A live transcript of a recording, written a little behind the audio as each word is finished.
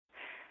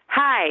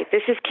Hi,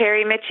 this is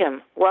Carrie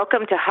Mitchum.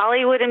 Welcome to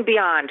Hollywood and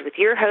Beyond with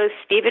your host,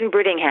 Stephen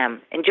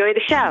Brittingham. Enjoy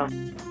the show.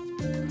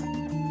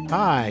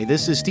 Hi,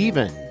 this is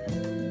Stephen.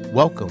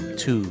 Welcome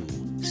to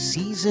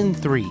Season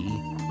 3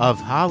 of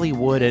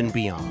Hollywood and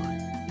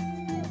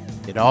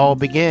Beyond. It all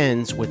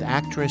begins with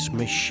actress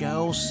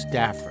Michelle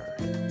Stafford,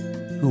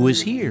 who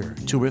is here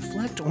to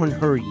reflect on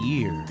her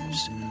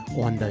years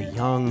on The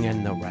Young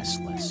and the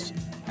Restless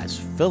as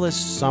Phyllis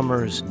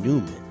Summers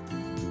Newman,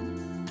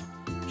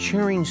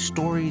 sharing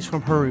stories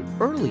from her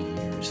early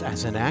years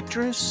as an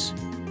actress,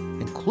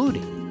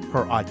 including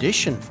her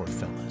audition for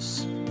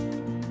Phyllis.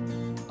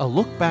 A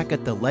look back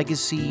at the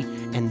legacy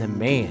and the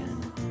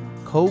man,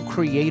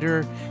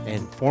 co-creator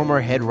and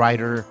former head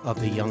writer of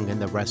The Young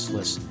and the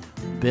Restless,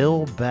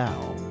 Bill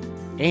Bell,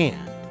 and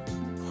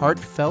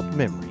heartfelt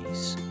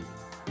memories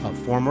of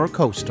former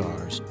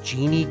co-stars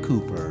Jeannie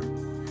Cooper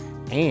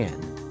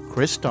and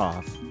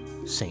Christophe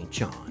St.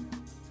 John.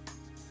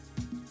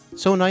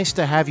 So nice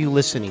to have you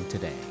listening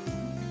today.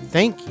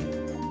 Thank you,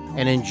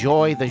 and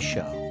enjoy the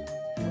show.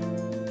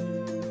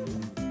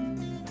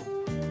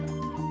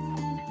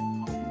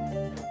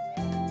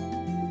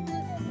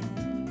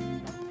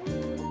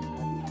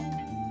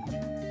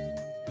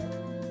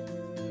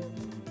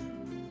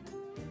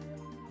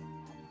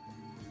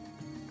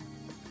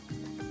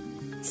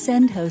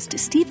 Send host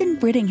Stephen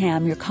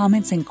Brittingham your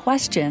comments and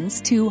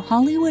questions to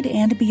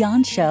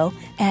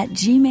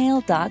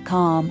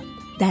hollywoodandbeyondshow@gmail.com.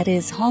 That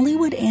is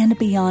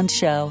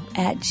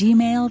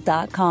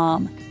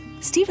hollywoodandbeyondshow@gmail.com.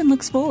 Stephen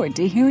looks forward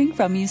to hearing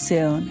from you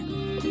soon.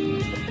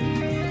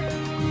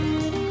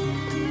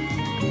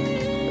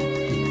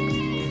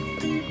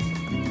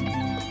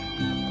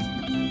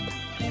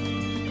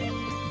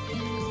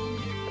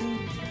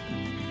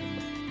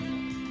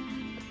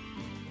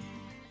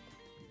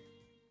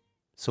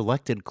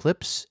 Selected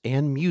clips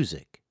and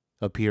music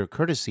appear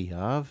courtesy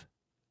of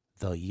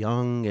The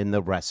Young and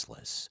the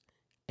Restless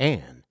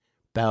and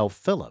Bell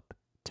Phillip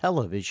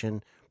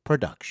Television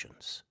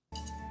Productions.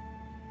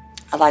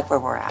 I like where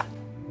we're at.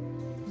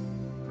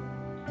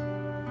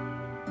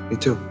 Me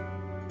too.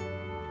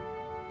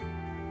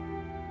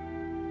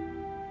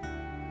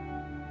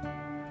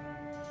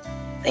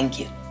 Thank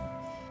you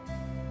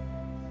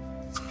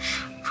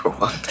For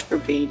what? for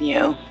being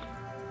you.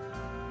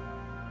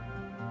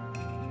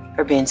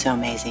 For being so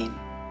amazing.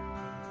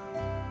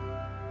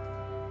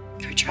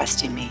 For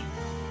trusting me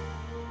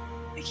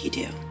like you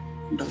do.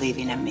 And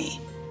believing in me.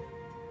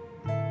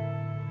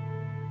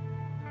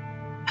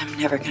 I'm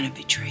never going to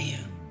betray you.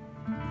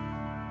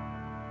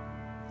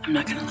 I'm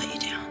not going to let you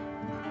down.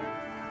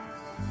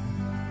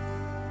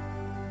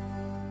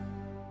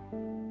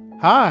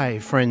 Hi,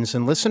 friends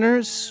and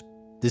listeners.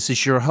 This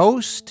is your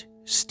host,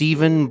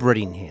 Stephen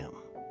Brittingham.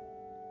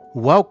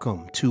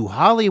 Welcome to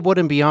Hollywood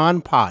and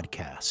Beyond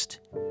Podcast,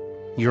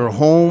 your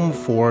home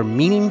for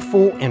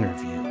meaningful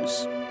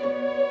interviews.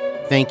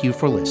 Thank you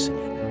for listening.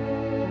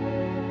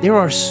 There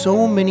are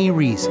so many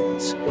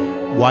reasons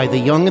why The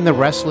Young and the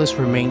Restless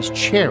remains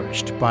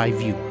cherished by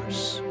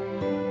viewers.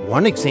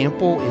 One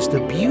example is the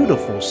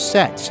beautiful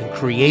sets and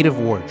creative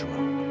wardrobe.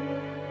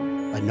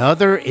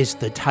 Another is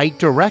the tight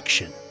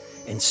direction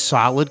and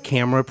solid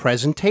camera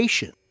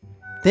presentation.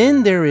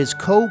 Then there is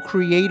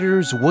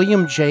co-creators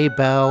William J.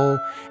 Bell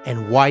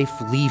and wife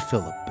Lee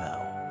Phillip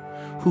Bell,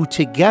 who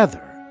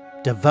together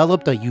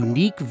developed a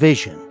unique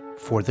vision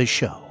for the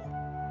show.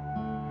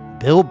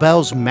 Bill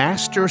Bell's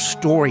master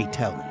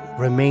storytelling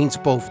remains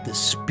both the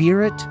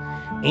spirit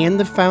and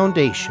the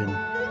foundation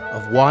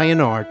of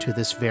Y&R to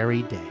this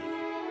very day.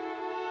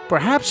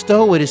 Perhaps,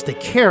 though, it is the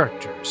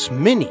characters,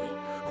 many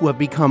who have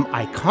become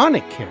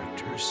iconic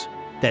characters,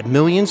 that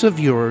millions of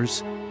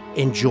viewers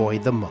enjoy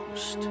the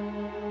most.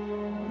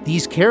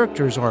 These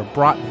characters are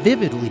brought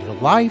vividly to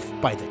life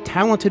by the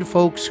talented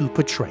folks who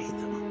portray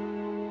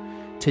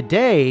them.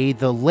 Today,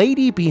 the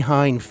lady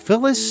behind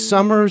Phyllis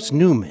Summers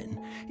Newman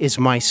is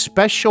my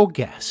special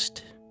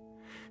guest,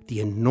 the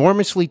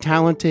enormously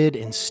talented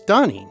and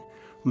stunning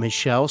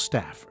Michelle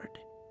Stafford.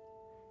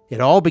 It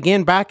all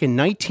began back in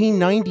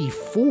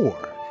 1994,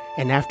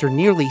 and after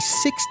nearly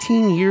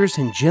 16 years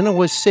in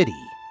Genoa City,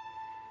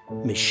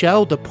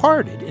 Michelle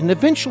departed and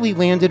eventually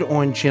landed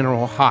on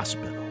General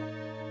Hospital.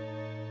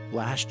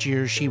 Last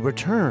year, she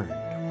returned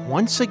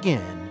once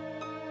again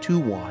to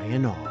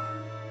Y&R,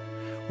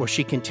 where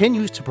she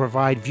continues to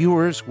provide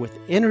viewers with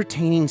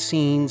entertaining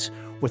scenes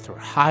with her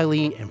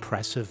highly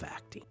impressive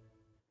acting.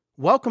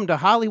 Welcome to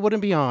Hollywood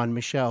and Beyond,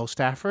 Michelle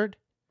Stafford.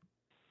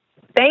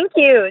 Thank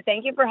you.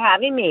 Thank you for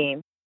having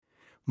me.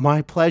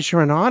 My pleasure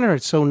and honor.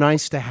 It's so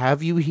nice to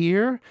have you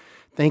here.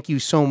 Thank you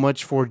so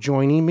much for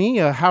joining me.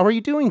 How are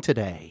you doing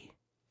today?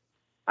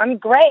 I'm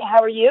great.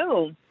 How are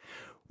you?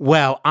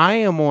 Well, I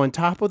am on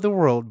top of the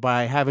world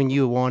by having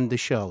you on the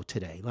show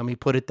today. Let me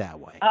put it that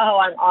way. Oh,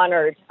 I'm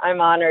honored.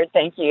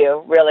 Thank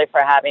you really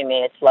for having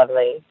me. It's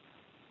lovely.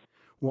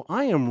 Well,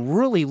 I am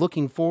really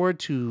looking forward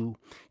to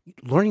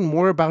learning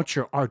more about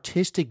your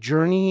artistic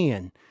journey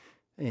and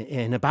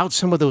about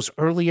some of those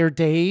earlier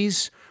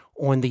days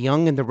on The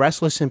Young and the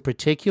Restless in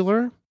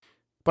particular.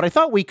 But I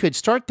thought we could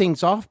start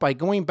things off by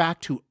going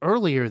back to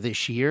earlier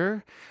this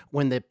year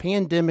when the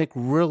pandemic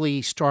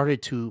really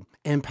started to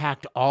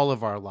impact all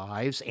of our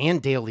lives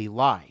and daily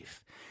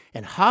life.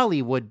 And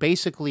Hollywood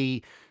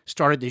basically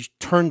started to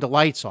turn the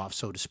lights off,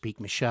 so to speak,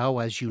 Michelle,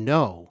 as you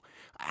know.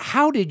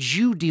 How did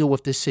you deal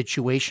with this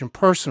situation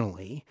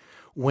personally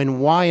when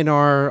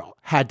Y&R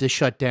had to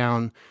shut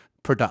down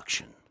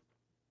production?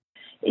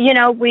 You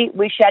know, we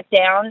shut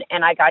down,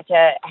 and I got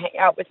to hang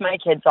out with my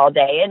kids all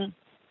day,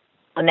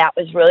 and that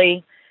was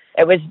really,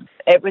 it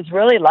was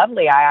really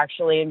lovely. I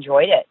actually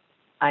enjoyed it.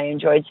 I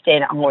enjoyed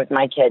staying at home with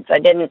my kids. I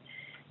didn't,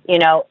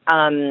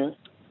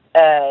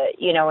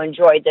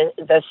 enjoy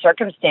the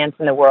circumstance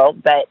in the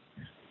world, but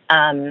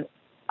I,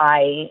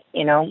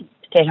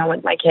 stayed home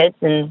with my kids,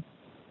 and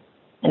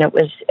it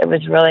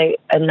was really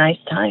a nice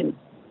time,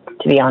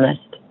 to be honest.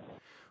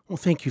 Well,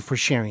 thank you for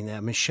sharing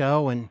that,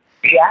 Michelle. And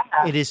yeah,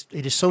 it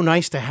is so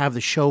nice to have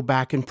the show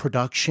back in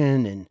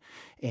production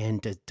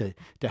and to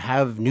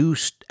have new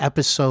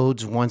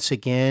episodes once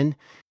again.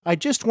 I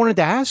just wanted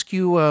to ask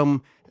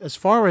you, as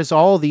far as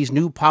all these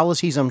new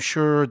policies, I'm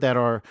sure that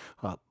are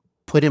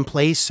put in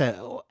place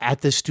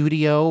at the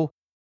studio,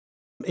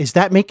 is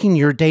that making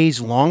your days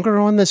longer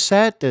on the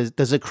set?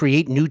 Does it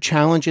create new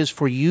challenges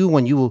for you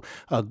when you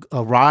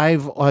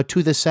arrive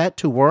to the set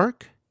to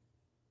work?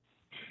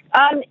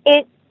 I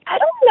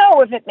don't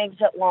know if it makes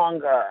it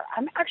longer.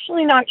 I'm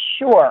actually not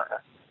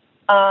sure.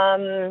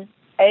 I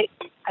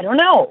don't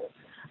know.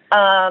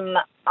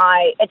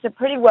 It's a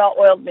pretty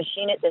well-oiled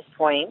machine at this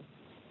point.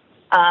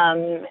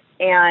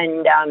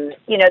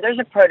 There's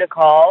a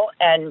protocol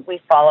and we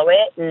follow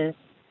it, and,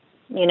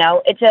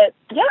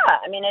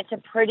 it's a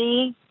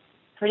pretty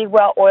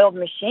well-oiled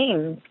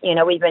machine.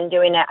 We've been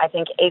doing it, I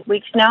think, 8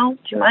 weeks now,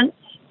 2 months.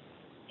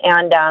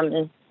 And,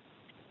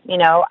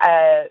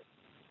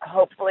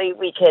 hopefully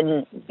we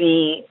can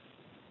be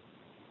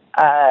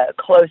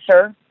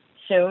closer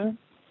soon.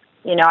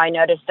 I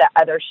noticed that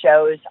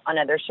on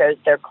other shows,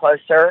 they're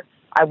closer.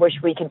 I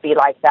wish we could be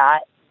like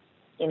that.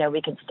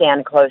 We could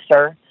stand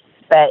closer.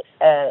 But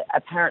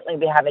apparently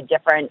we have a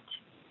different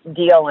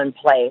deal in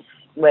place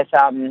with,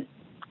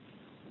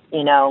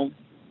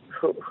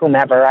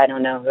 whomever. I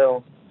don't know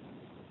who.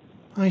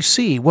 I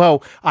see.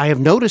 Well, I have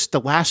noticed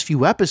the last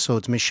few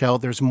episodes, Michelle,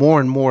 there's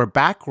more and more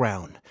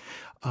background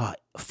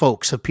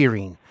folks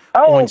appearing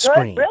on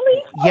screen.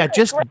 Really? Yeah,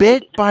 just great.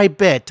 Bit by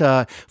bit.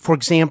 For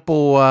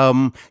example,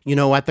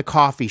 at the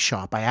coffee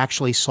shop, I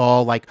actually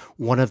saw like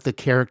one of the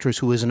characters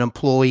who is an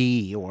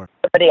employee or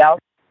somebody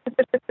else.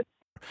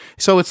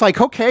 So it's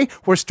like, okay,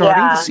 we're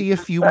starting to see a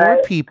few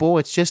more people.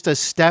 It's just a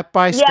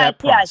step-by-step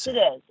process. Yes, it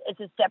is. It's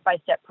a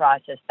step-by-step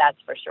process, that's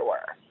for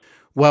sure.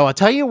 Well, I'll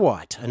tell you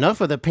what, enough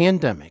of the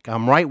pandemic.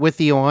 I'm right with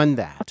you on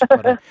that.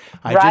 But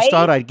I right? just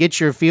thought I'd get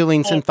your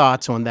feelings and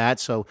thoughts on that,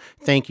 so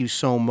thank you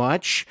so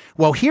much.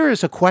 Well, here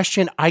is a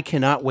question I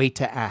cannot wait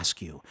to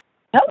ask you.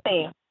 Tell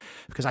me.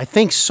 Because I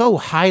think so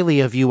highly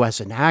of you as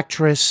an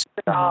actress.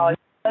 Oh,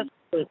 that's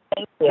sweet.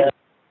 Thank you.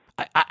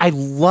 I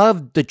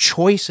love the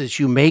choices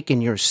you make in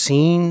your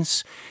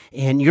scenes,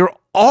 and you're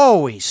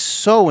always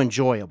so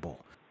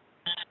enjoyable.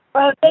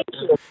 Well, thank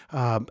you.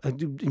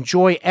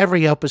 Enjoy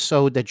every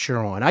episode that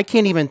you're on. I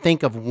can't even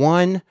think of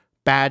one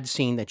bad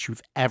scene that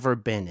you've ever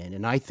been in,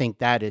 and I think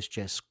that is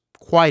just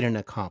quite an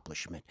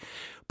accomplishment.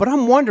 But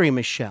I'm wondering,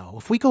 Michelle,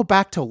 if we go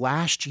back to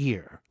last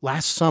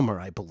summer,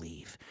 I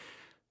believe.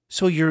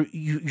 So you're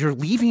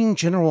leaving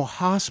General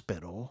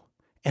Hospital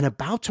and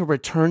about to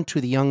return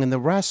to The Young and the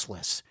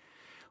Restless.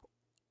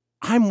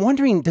 I'm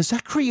wondering, does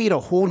that create a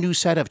whole new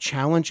set of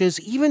challenges,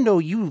 even though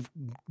you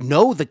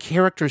know the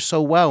characters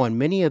so well and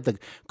many of the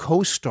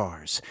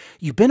co-stars?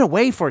 You've been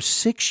away for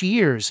 6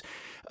 years.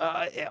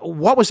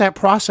 What was that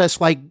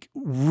process like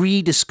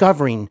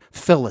rediscovering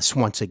Phyllis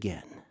once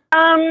again?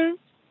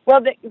 Well,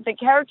 the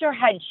character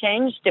had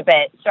changed a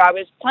bit, so I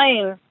was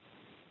playing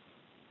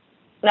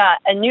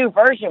a new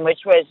version,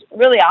 which was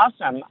really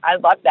awesome. I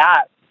loved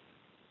that.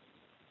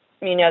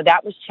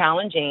 That was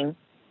challenging.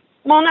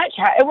 Well,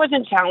 it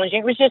wasn't challenging.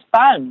 It was just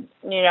fun,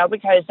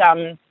 because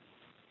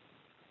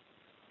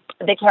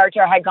the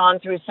character had gone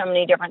through so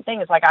many different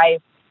things. Like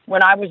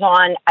when I was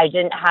on, I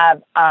didn't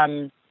have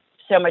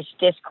so much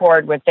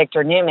discord with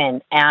Victor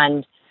Newman,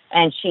 and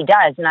she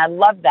does, and I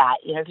love that,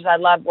 because I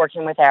love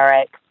working with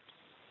Eric,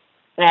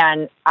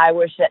 and I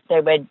wish that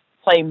they would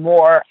play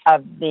more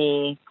of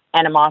the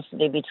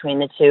animosity between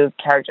the two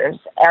characters.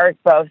 Eric,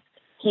 both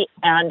he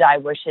and I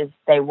wishes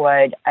they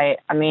would. I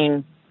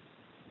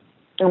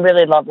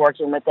really love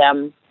working with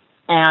them.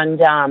 And,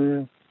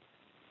 there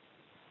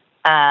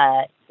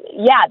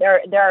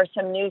are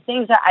some new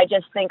things that I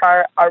just think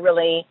are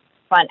really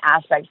fun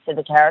aspects to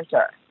the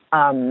character.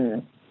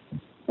 So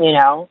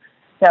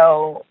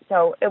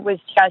it was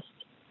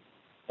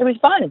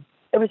fun.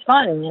 It was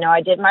fun.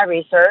 I did my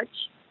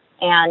research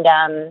and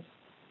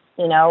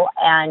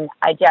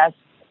I just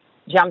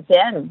jumped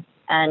in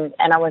and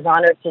I was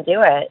honored to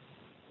do it.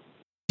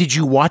 Did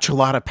you watch a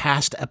lot of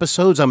past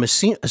episodes? I'm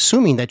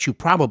assuming that you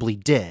probably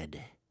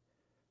did.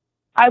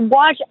 I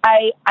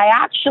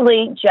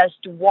actually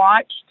just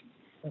watched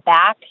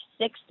back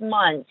 6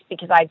 months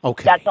because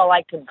Okay. that's all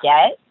I could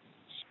get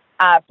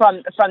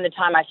from the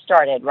time I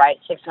started, right?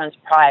 6 months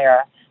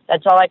prior.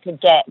 That's all I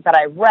could get. But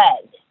I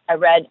read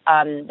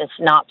the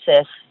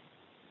synopsis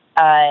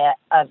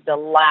of the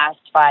last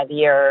 5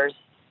 years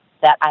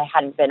that I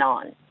hadn't been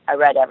on. I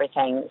read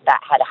everything that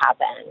had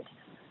happened.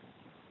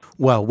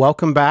 Well,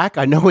 welcome back.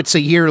 I know it's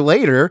a year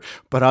later,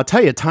 but I'll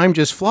tell you, time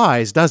just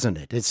flies, doesn't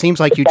it? It seems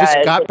like you just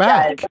got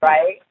back. Does,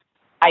 right?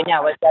 I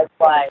know, it does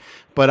fly.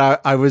 But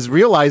I was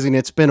realizing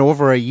it's been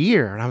over a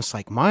year, and I was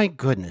like, my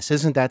goodness,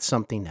 isn't that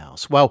something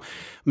else? Well,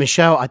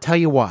 Michelle, I tell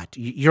you what,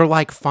 you're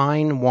like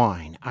fine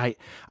wine.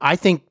 I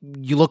think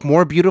you look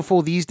more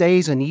beautiful these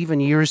days than even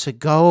years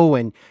ago,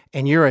 and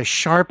you're as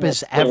sharp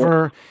as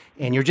ever,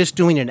 and you're just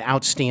doing an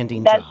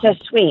outstanding job. That's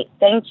so sweet.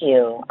 Thank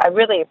you. I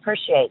really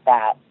appreciate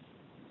that.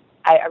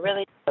 I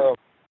really do.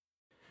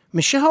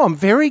 Michelle, I'm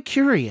very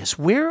curious.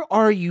 Where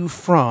are you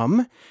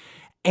from?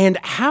 And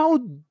how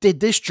did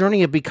this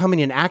journey of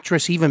becoming an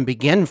actress even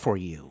begin for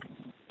you?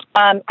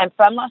 I'm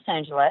from Los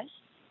Angeles,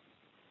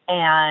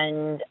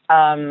 and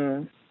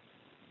I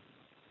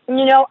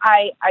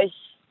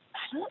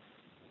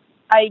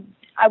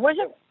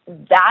wasn't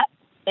that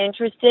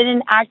interested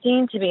in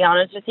acting, to be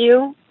honest with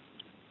you.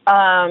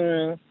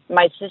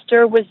 My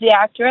sister was the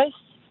actress,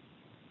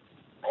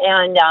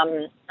 and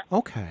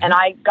Okay. and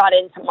I got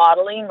into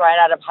modeling right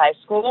out of high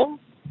school,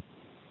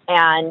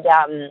 and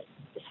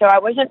so I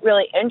wasn't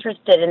really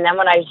interested. And then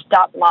when I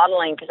stopped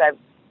modeling, because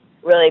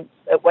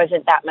it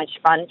wasn't that much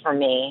fun for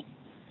me,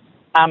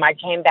 I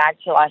came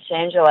back to Los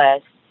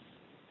Angeles,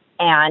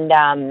 and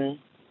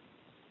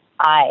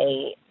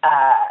my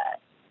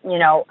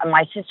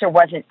sister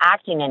wasn't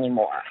acting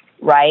anymore,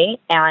 right?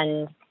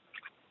 And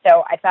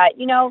so I thought,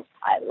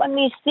 let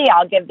me see,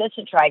 I'll give this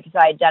a try, because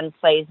I had done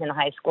plays in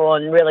high school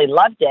and really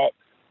loved it.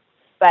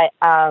 But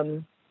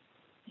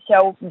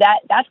so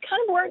that's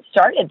kind of where it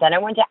started. Then I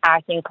went to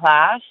acting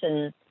class,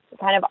 and it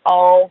kind of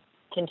all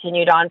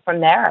continued on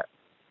from there.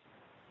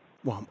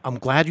 Well, I'm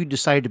glad you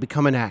decided to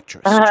become an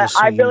actress.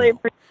 I really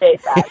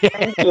appreciate that.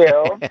 Thank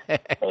you.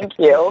 Thank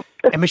you.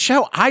 And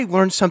Michelle, I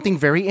learned something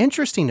very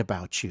interesting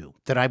about you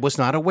that I was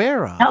not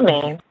aware of. Tell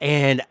me.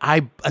 And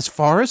as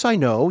far as I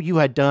know, you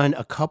had done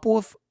a couple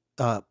of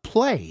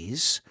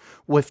plays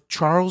with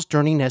Charles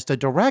Durning as the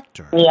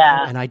director.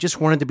 Yeah. And I just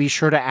wanted to be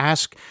sure to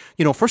ask,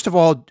 first of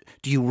all,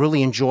 do you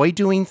really enjoy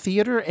doing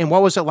theater? And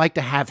what was it like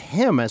to have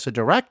him as a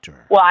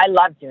director? Well, I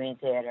love doing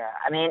theater.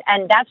 I mean,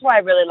 and that's why I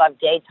really love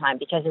daytime,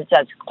 because it's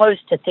as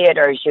close to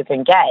theater as you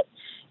can get.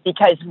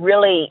 Because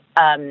really,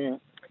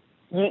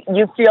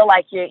 you feel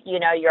like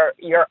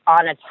you're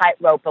on a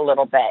tightrope a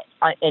little bit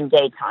in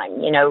daytime.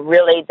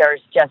 Really,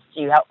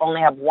 you only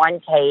have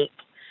one take.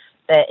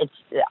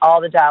 All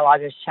the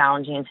dialogue is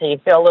challenging, so you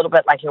feel a little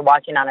bit like you're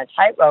walking on a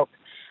tightrope,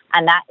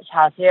 and that's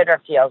how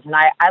theater feels. And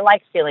I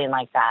like feeling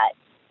like that.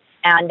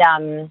 And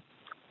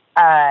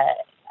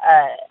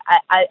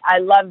I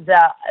love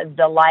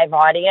the live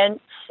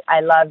audience. I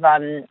love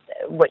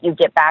what you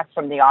get back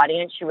from the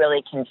audience. You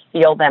really can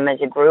feel them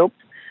as a group.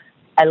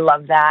 I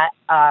love that.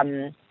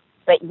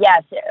 But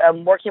yes,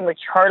 working with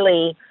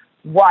Charlie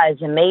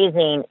was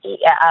amazing.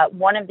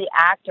 One of the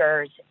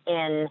actors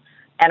in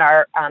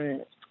our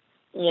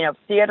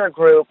theater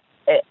group,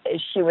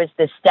 she was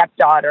the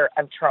stepdaughter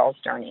of Charles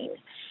Durning.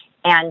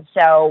 And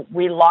so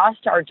we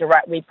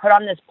we put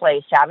on this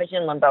play, Savage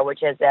in Limbo,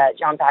 which is a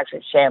John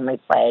Patrick Shanley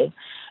play.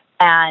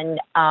 And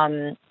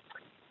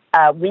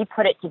we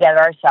put it together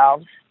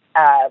ourselves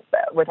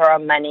with our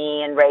own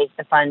money and raised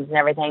the funds and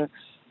everything.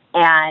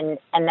 And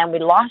then we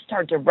lost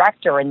our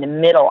director in the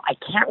middle. I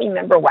can't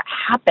remember what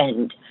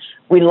happened.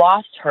 We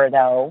lost her,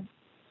 though.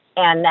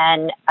 And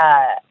then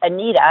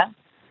Anita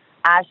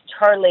asked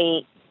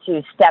Charlie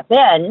to step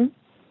in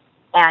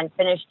and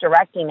finish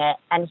directing it,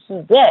 and he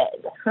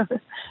did.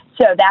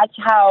 So that's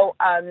how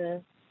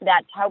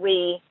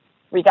we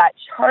got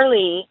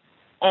Charlie,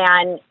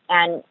 and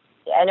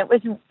it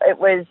was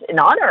an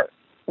honor.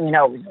 It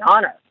was an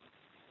honor.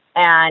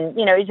 And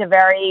he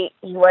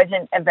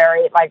wasn't a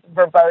very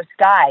verbose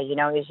guy.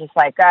 He's just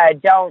like,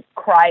 don't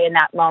cry in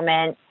that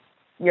moment,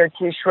 you're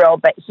too shrill.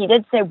 But he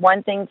did say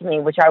one thing to me,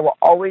 which I will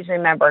always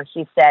remember.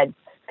 He said,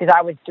 because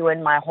I was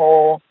doing my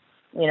whole,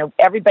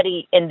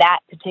 everybody in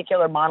that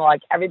particular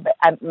monologue, in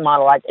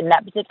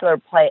that particular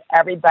play,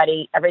 every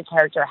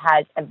character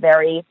has a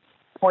very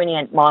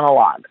poignant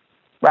monologue,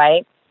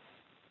 right?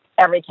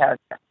 Every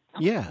character.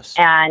 Yes.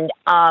 And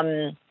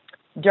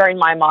during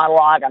my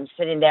monologue, I'm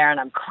sitting there and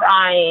I'm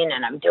crying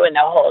and I'm doing the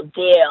whole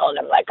deal. And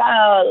I'm like,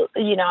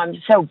 I'm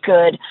so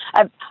good.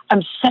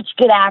 I'm such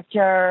a good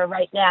actor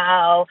right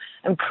now.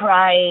 I'm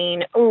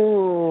crying.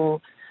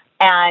 Ooh.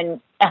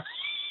 And,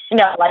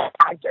 like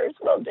actors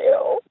will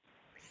do.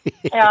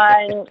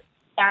 and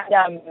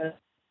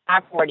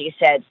afterward he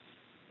said,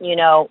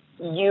 you're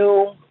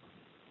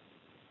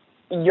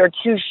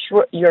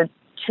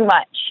too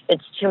much.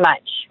 It's too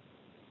much.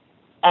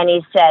 And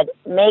he said,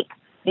 make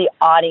the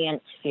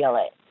audience feel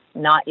it,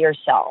 not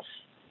yourself.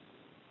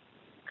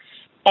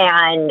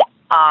 And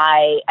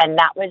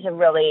that was a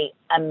really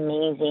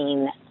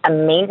amazing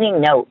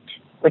note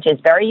which is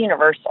very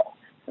universal.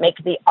 Make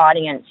the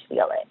audience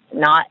feel it,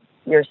 not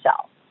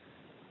yourself.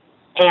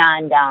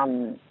 And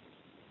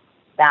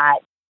that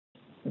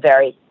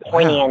very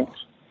poignant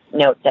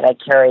note that I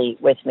carry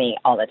with me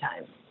all the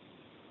time,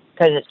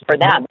 because it's for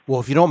them. Well,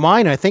 if you don't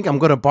mind, I think I'm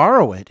going to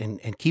borrow it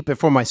and keep it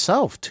for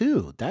myself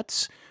too.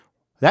 That's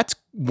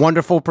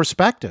wonderful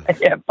perspective.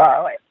 Yeah,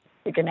 borrow it.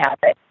 You can have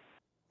it.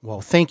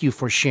 Well, thank you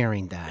for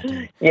sharing that.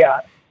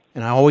 Yeah.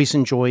 And I always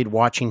enjoyed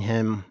watching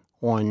him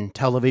on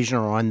television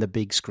or on the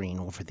big screen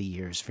over the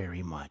years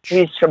very much.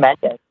 He's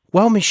tremendous.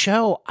 Well,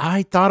 Michelle,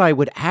 I thought I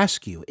would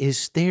ask you,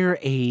 is there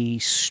a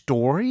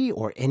story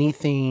or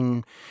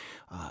anything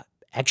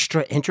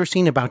extra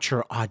interesting about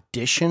your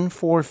audition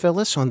for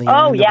Phyllis on The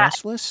Young and the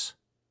Restless?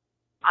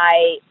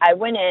 I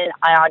went in,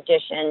 I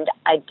auditioned.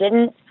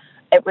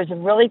 It was a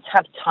really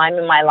tough time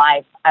in my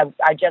life.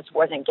 I just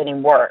wasn't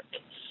getting work.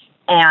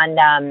 And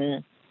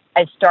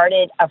I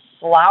started a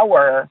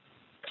flower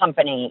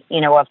company,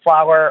 a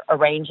flower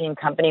arranging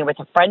company with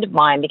a friend of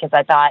mine, because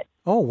I thought,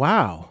 oh,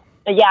 wow.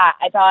 Yeah,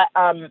 I thought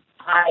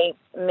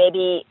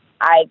maybe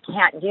I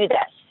can't do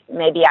this.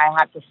 Maybe I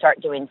have to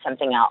start doing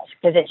something else,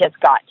 because it just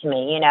got to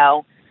me,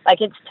 like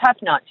it's tough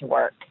not to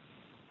work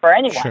for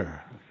anyone,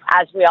 sure,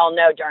 as we all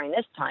know during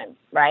this time,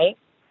 right?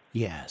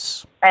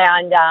 Yes.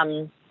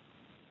 And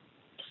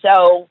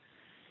so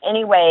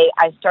anyway,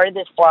 I started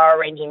this flower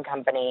arranging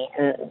company,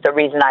 and the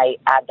reason I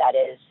add that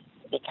is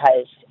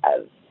because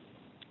of,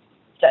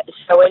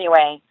 so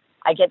anyway,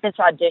 I get this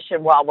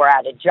audition while we're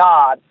at a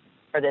job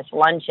for this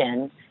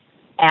luncheon,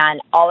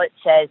 and all it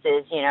says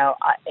is,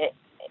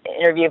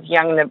 interview of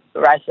Young and the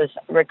Restless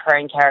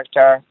recurring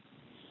character,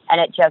 and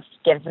it just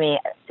gives me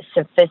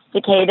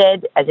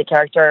sophisticated, as a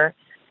character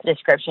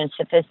description,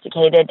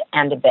 sophisticated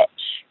and a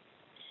bitch.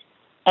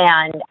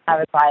 And I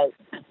was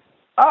like,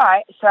 all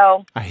right,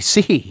 so. I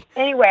see.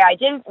 Anyway, I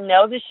didn't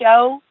know the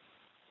show,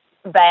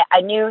 but I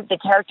knew the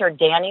character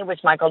Danny was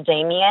Michael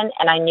Damian,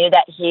 and I knew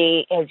that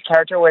his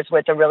character was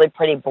with a really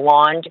pretty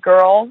blonde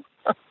girl.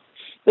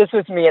 This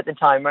was me at the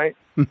time, right?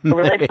 A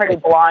really pretty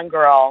blonde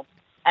girl.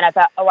 And I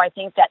thought, I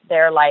think that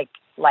they're like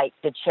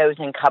the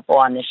chosen couple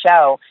on the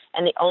show.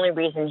 And the only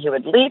reason he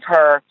would leave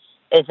her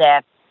is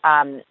if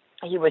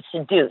he was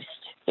seduced.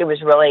 He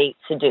was really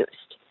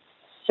seduced.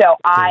 So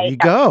there you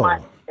go.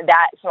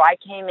 So I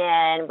came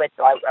in with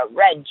a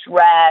red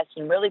dress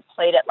and really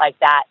played it like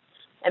that.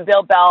 And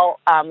Bill Bell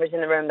was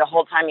in the room the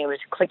whole time. He was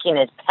clicking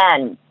his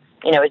pen,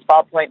 his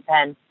ballpoint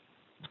pen,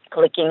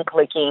 clicking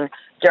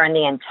during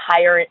the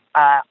entire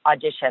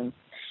audition.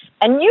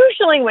 And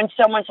usually when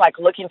someone's like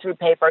looking through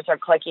papers or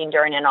clicking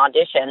during an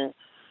audition,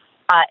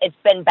 it's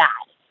been bad.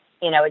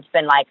 It's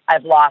been like,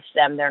 I've lost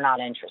them. They're not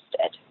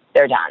interested.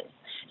 They're done.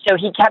 So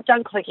he kept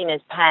on clicking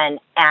his pen,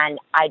 and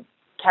I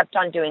kept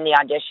on doing the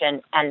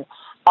audition, and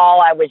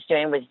all I was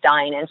doing was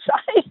dying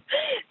inside.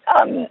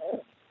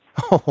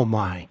 Oh,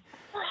 my.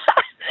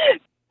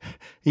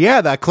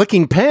 Yeah, that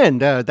clicking pen,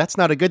 that's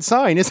not a good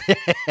sign, is it?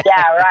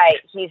 Yeah, right.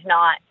 He's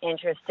not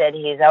interested.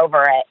 He's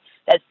over it.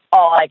 That's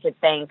all I could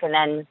think. And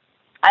then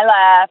I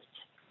left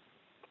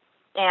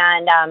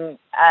and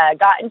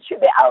got into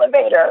the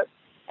elevator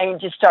and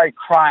just started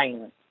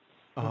crying,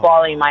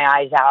 bawling my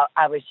eyes out.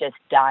 I was just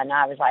done.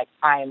 I was like,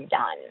 I am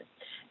done.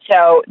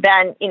 So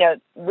then,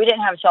 we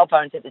didn't have cell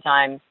phones at the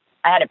time.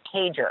 I had a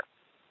pager.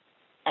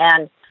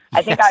 And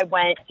I think I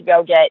went to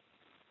go get,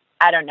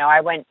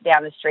 I went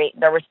down the street.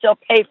 There were still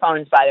pay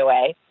phones, by the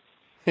way.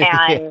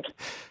 And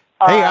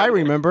hey, I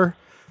remember.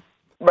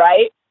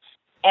 Right?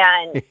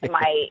 And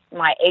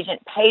my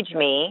agent paged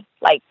me,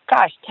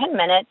 10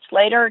 minutes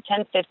later,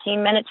 10,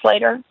 15 minutes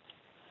later.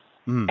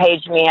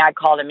 Paged me. I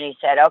called him, and he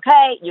said,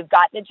 okay, you've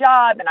got the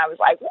job. And I was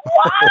like,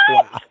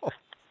 what?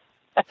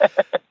 Wow.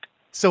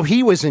 So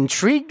he was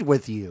intrigued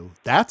with you.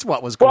 That's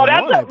what was going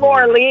on. That's what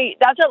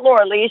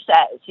Laura Lee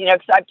says, because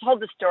I've told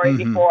the story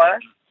before.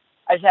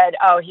 I said,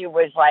 he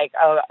was like,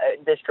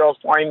 this girl's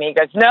boring me. He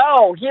goes,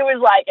 no, he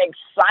was like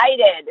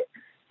excited.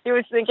 He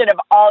was thinking of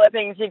all the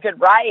things he could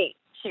write.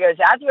 She goes,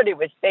 that's what he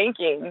was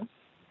thinking.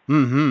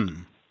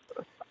 Mm-hmm.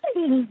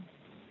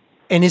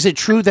 And is it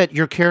true that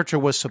your character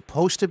was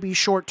supposed to be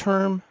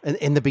short-term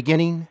in the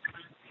beginning?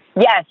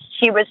 Yes,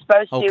 she was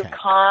supposed to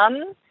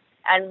come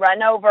and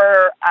run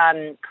over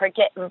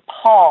Cricket and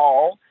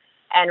Paul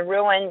and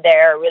ruin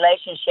their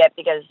relationship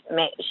because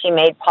she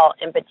made Paul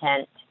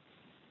impotent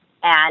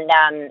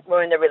and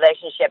ruined the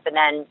relationship. And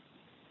then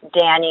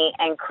Danny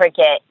and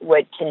Cricket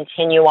would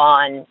continue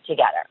on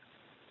together.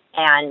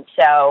 And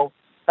so,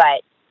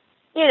 but,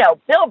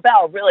 Bill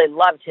Bell really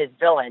loved his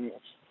villains.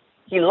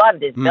 He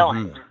loved his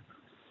villains.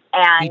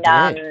 And, he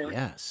did,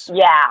 yes.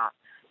 Yeah.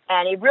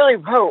 And he really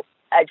wrote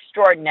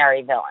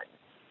extraordinary villains.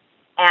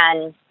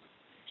 And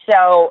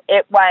so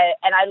it was,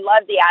 and I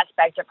love the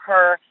aspect of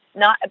her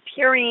not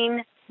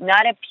appearing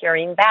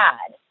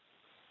bad.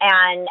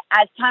 And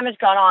as time has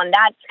gone on,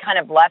 that's kind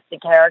of left the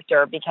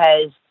character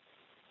because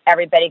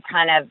everybody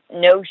kind of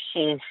knows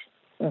she's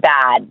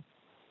bad,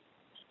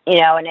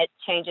 and it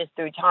changes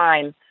through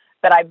time.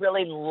 But I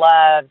really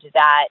loved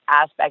that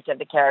aspect of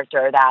the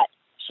character, that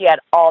she had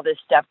all this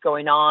stuff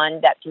going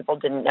on that people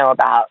didn't know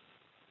about.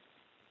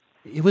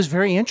 It was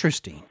very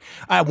interesting.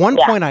 At one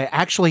point, I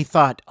actually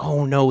thought,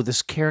 oh no,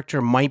 this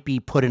character might be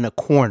put in a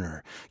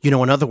corner.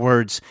 In other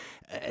words,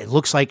 it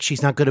looks like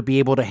she's not going to be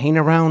able to hang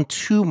around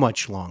too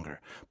much longer.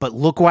 But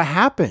look what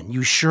happened.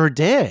 You sure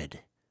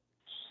did.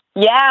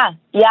 Yeah.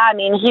 I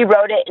mean, he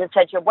wrote it in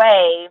such a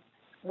way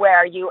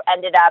where you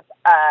ended up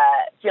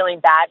feeling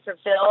bad for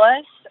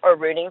Phyllis or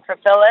rooting for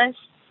Phyllis.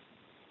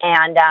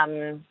 And,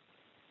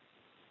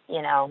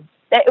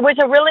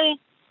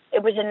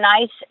 it was a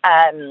nice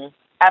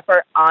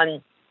effort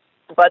on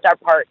both our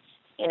parts.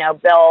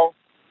 Bill,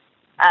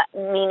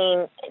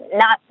 meaning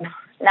not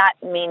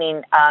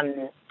meaning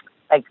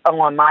like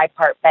on my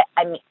part, but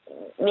I mean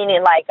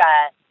meaning like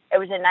it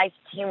was a nice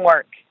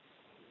teamwork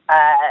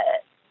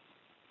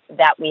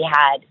that we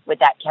had with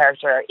that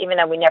character. Even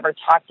though we never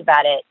talked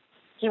about it,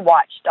 he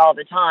watched all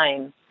the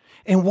time.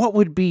 And what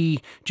would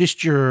be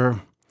just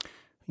your,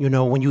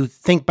 when you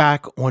think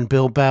back on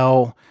Bill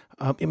Bell,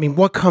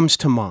 what comes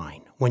to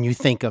mind when you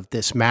think of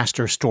this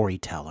master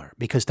storyteller?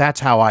 Because that's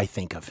how I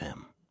think of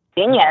him.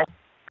 Genius.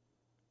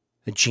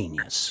 A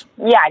genius.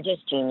 Yeah,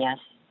 just genius.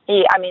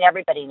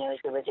 Everybody knows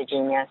he was a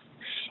genius.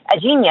 A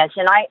genius.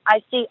 And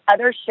I see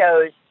other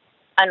shows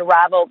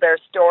unravel their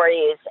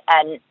stories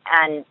and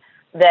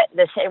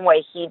the same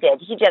way he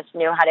did. He just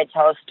knew how to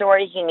tell a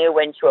story. He knew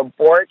when to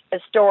abort a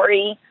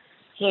story.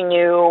 He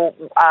knew,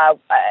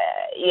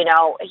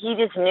 he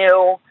just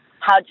knew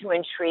how to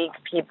intrigue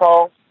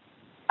people.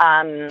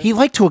 He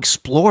liked to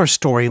explore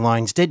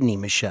storylines, didn't he,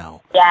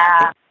 Michelle?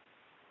 Yeah.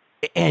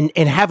 And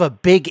have a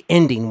big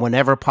ending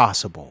whenever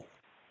possible.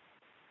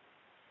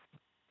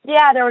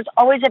 Yeah, there was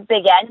always a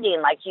big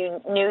ending. Like, you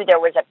knew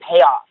there was a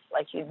payoff.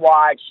 Like, you'd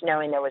watch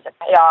knowing there was a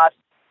payoff.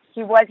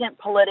 He wasn't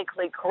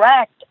politically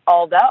correct,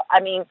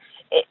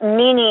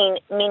 meaning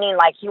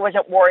like he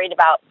wasn't worried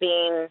about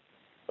being,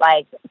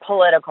 like,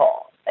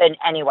 political in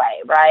any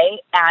way, right?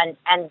 And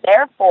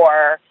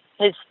therefore,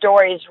 his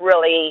stories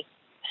really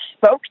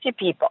spoke to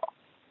people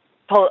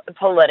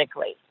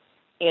politically,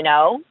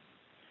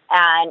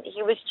 and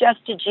he was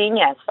just a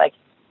genius. Like,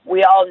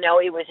 we all know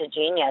he was a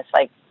genius.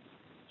 Like,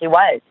 he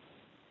was.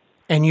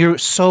 And you're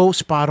so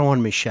spot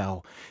on,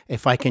 Michelle.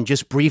 If I can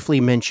just briefly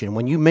mention,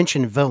 when you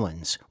mention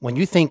villains, when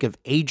you think of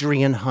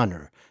Adrian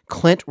Hunter,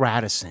 Clint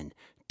Radisson,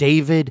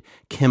 David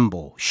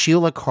Kimball,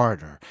 Sheila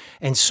Carter,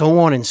 and so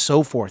on and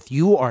so forth,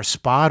 you are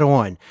spot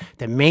on.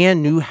 The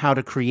man knew how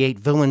to create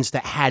villains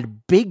that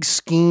had big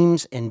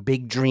schemes and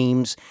big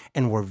dreams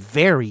and were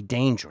very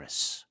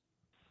dangerous.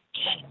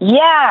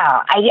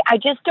 Yeah, I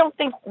just don't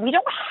think we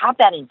don't have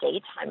that in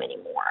daytime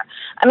anymore.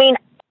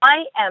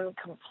 I am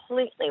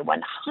completely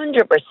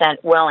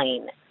 100%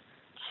 willing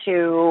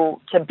to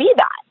be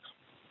that.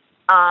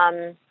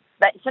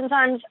 But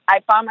sometimes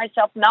I find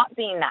myself not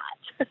being that.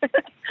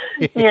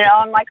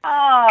 I'm like,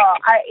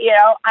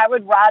 I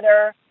would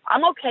rather,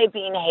 I'm okay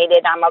being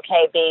hated. I'm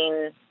okay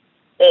being,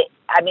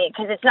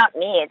 because it's not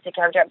me, it's a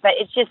character, but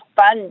it's just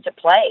fun to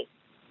play.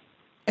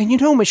 And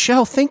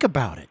Michelle, think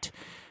about it.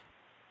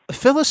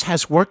 Phyllis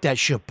has worked at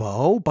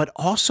Chabot, but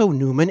also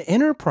Newman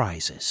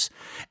Enterprises,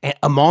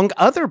 among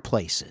other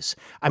places.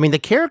 The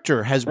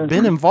character has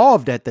been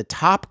involved at the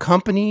top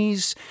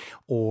companies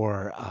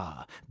or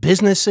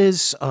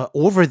businesses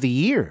over the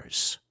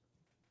years.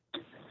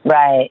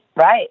 Right.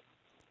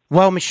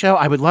 Well, Michelle,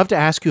 I would love to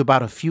ask you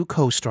about a few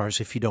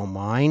co-stars, if you don't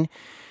mind.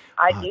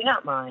 I do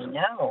not mind,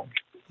 no.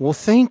 Well,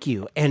 thank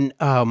you. And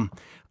I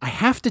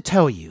have to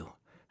tell you,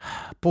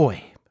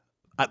 boy,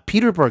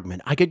 Peter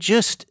Bergman, I could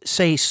just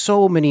say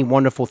so many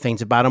wonderful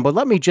things about him, but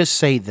let me just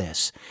say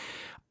this.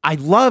 I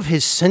love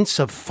his sense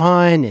of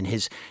fun and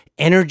his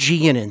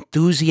energy and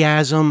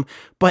enthusiasm,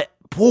 but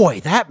boy,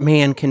 that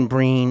man can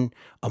bring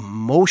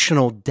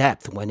emotional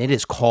depth when it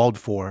is called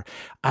for.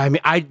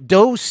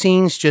 Those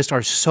scenes just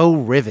are so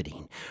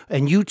riveting,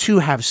 and you two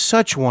have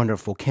such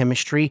wonderful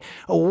chemistry.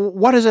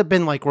 What has it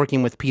been like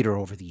working with Peter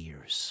over the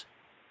years?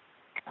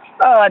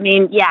 Oh,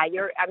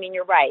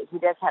 you're right. He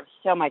does have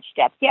so much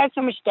depth. He has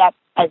so much depth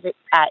as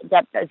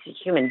a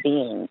human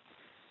being.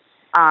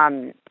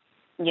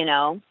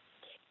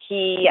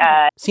 He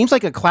seems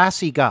like a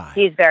classy guy.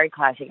 He's a very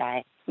classy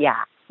guy. Yeah,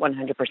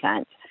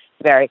 100%.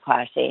 Very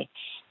classy.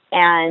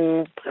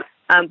 And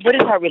what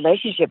has our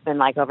relationship been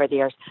like over the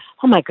years?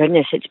 Oh my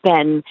goodness, it's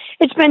been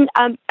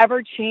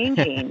ever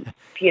changing.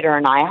 Peter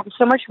and I have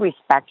so much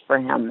respect for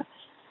him.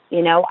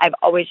 I've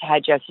always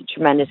had just a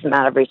tremendous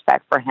amount of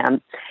respect for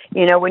him.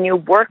 When you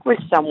work with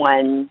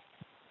someone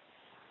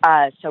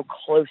so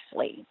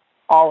closely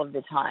all of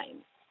the time,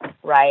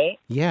 right?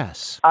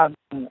 Yes.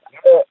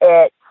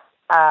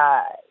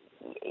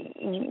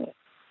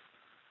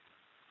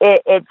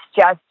 It's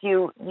just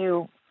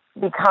you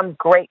become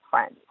great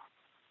friends.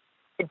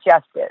 It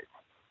just is.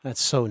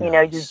 That's so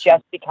nice. You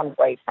just become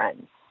great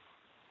friends.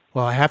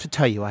 Well, I have to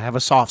tell you, I have a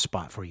soft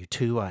spot for you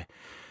too.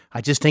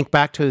 I just think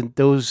back to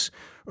those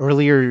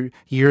earlier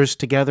years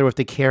together with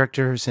the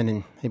characters,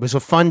 and it was a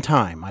fun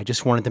time. I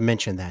just wanted to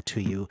mention that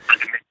to you.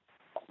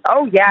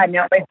 Oh, yeah,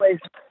 no, it was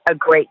a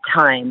great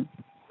time.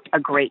 a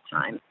great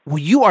time. Well,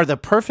 you are the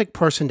perfect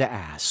person to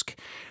ask.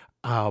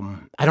 I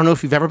don't know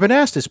if you've ever been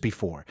asked this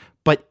before,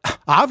 but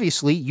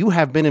obviously you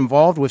have been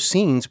involved with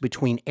scenes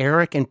between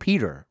Eric and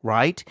Peter,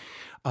 right?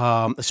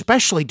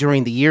 Especially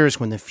during the years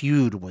when the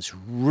feud was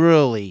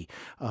really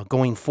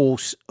going full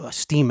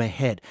steam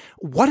ahead.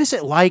 What is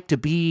it like to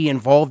be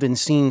involved in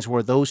scenes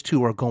where those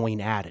two are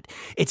going at it?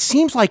 It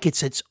seems like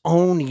it's its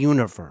own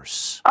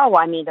universe. Oh,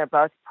 I mean, they're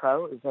both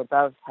pros. They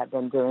both have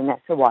been doing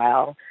this a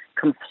while,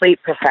 complete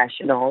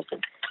professionals.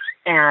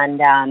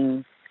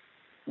 And,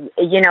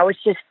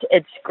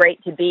 it's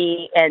great to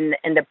be in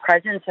the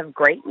presence of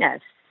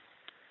greatness,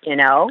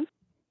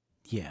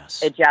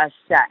 Yes. It just,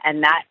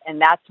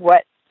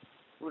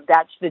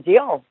 that's the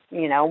deal,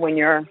 when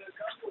you're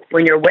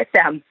with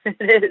them.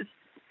 It is.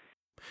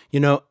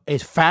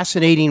 It's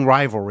fascinating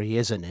rivalry,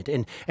 isn't it?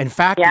 And in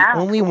fact, Yeah. The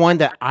only one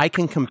that I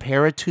can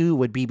compare it to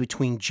would be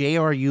between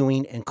J.R.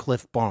 Ewing and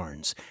Cliff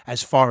Barnes,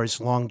 as far as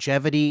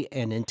longevity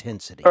and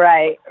intensity.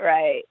 Right.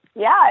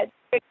 Yeah, it's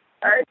a good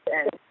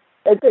comparison.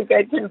 It's a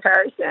good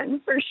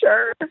comparison, for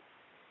sure.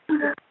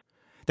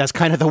 That's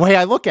kind of the way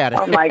I look at it.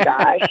 Oh, my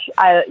gosh.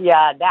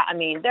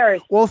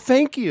 There's... Well,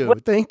 thank you.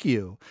 Thank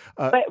you.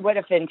 What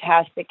a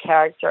fantastic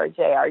character,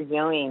 J.R.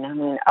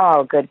 Ewing.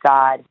 Oh, good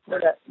God.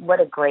 What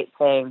a great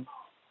thing.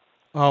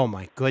 Oh,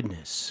 my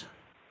goodness.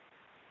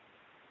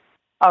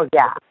 Oh,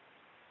 yeah.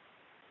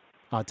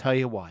 I'll tell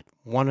you what,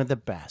 one of the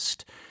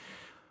best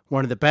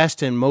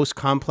and most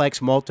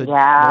complex,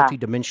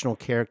 multi-dimensional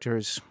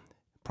characters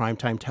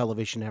primetime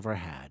television ever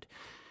had.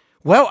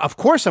 Well, of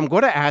course, I'm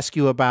going to ask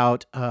you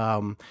about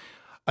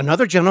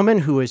another gentleman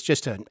who is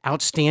just an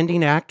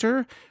outstanding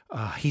actor.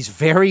 He's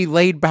very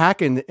laid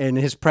back in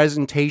his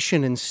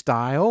presentation and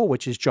style,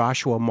 which is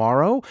Joshua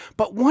Morrow.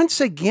 But once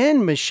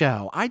again,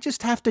 Michelle, I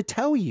just have to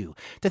tell you,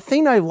 the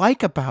thing I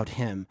like about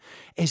him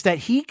is that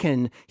he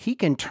can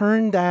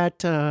turn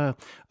that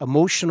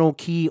emotional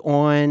key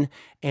on,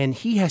 and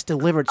he has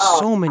delivered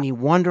so many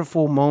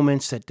wonderful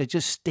moments that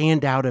just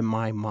stand out in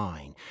my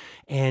mind.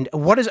 And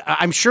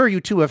I'm sure you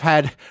two have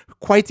had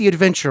quite the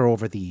adventure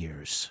over the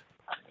years.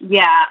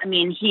 Yeah,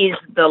 he's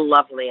the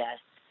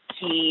loveliest.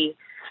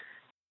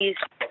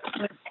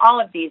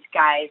 All of these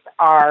guys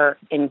are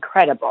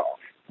incredible,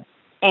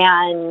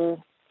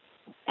 and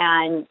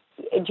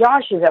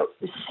Josh is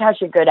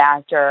such a good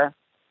actor,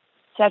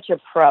 such a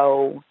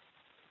pro,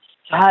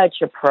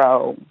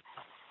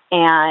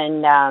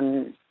 and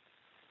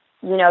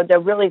the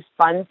really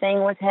fun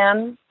thing with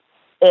him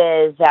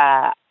is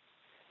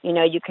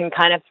you can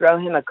kind of throw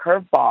him a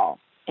curveball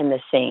in the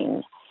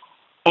scene,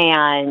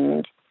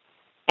 and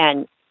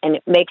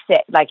it makes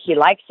it like he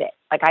likes it.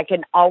 Like I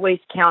can always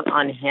count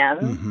on him.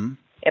 Mm-hmm.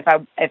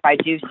 If I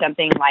do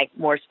something like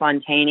more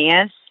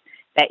spontaneous,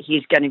 that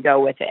he's going to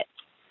go with it.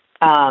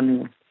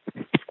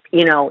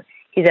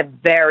 He's a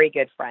very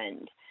good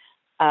friend.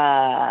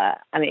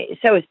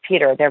 So is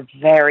Peter. They're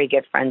very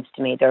good friends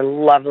to me. They're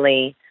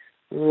lovely,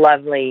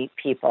 lovely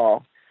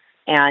people,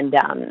 and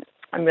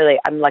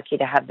I'm lucky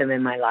to have them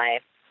in my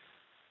life.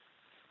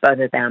 Both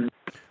of them.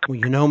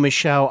 Well,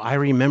 Michelle, I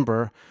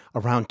remember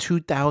around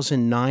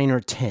 2009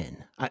 or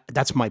 10.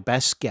 That's my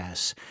best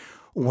guess.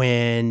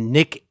 When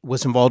Nick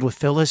was involved with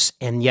Phyllis,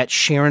 and yet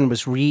Sharon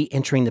was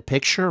re-entering the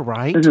picture,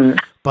 right? Mm-hmm.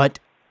 But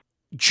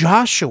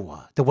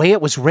Joshua, the way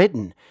it was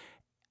written,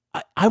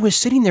 I was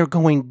sitting there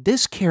going,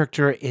 this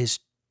character is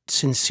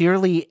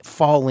sincerely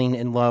falling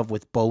in love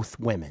with both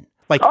women.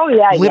 Like,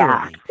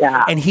 literally.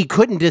 Yeah. And he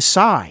couldn't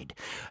decide.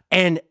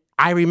 And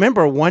I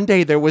remember one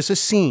day there was a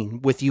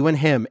scene with you and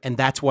him, and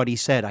that's what he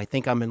said. I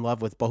think I'm in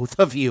love with both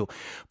of you.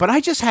 But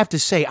I just have to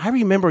say, I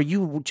remember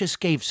you just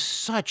gave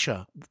such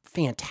a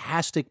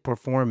fantastic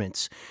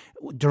performance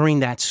during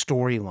that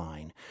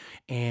storyline.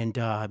 And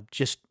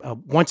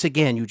once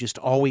again, you just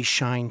always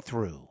shine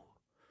through.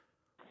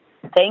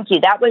 Thank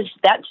you. That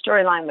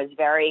storyline was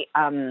very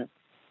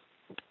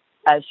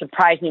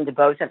surprising to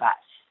both of us.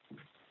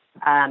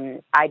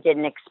 I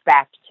didn't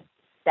expect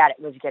that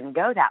it was going to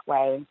go that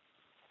way.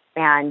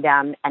 And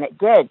it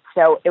did.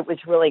 So it was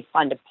really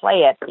fun to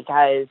play it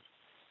because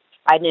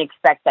I didn't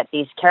expect that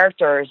these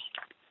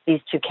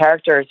two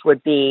characters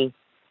would be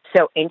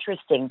so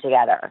interesting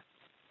together.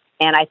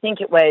 And I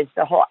think it was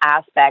the whole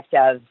aspect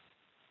of,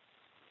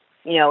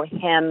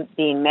 him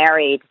being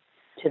married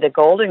to the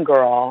Golden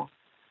Girl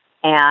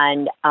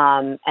and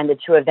the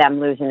two of them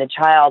losing the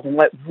child and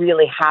what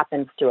really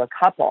happens to a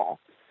couple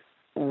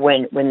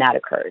when that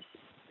occurs.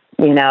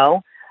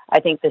 I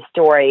think the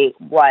story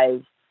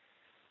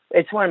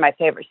it's one of my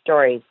favorite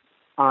stories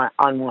on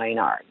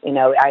Y&R,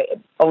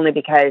 only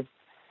because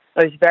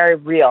it was very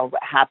real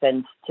what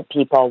happens to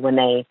people when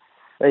they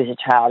lose a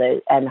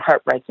child, and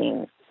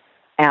heartbreaking.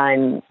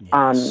 And,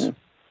 yes.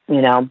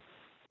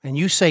 And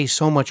you say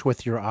so much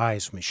with your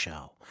eyes,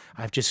 Michelle.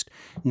 I've just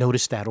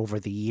noticed that over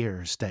the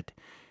years, that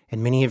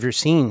in many of your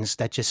scenes,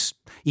 that just,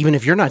 even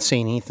if you're not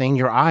saying anything,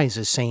 your eyes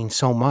is saying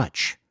so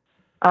much.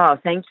 Oh,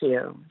 thank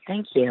you.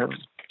 Thank you.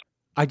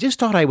 I just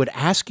thought I would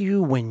ask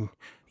you, when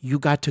you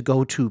got to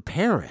go to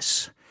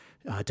Paris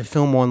to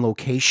film on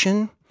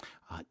location,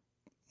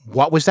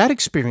 What was that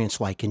experience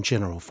like in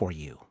general for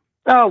you?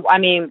 Oh, I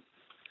mean,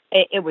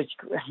 it was.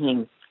 I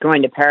mean,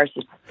 going to Paris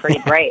is pretty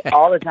great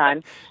all the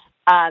time.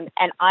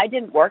 And I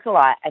didn't work a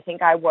lot. I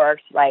think I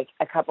worked like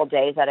a couple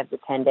days out of the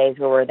 10 days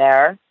we were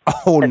there.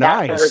 Oh, So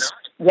nice.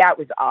 it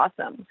was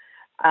awesome.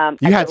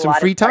 You had some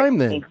free time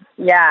then.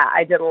 Yeah,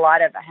 I did a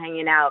lot of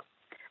hanging out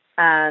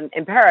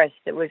in Paris,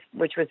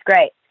 which was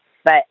great.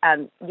 But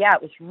yeah,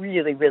 it was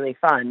really, really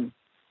fun.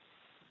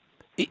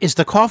 Is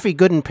the coffee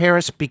good in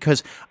Paris?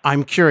 Because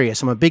I'm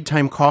curious. I'm a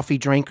big-time coffee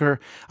drinker.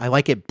 I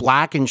like it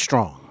black and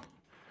strong.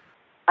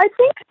 I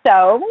think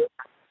so.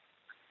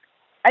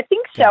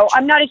 Gotcha.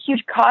 I'm not a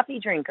huge coffee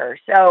drinker,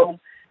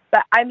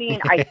 but I mean,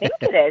 I think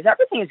it is.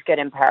 Everything's good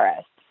in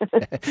Paris.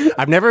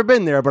 I've never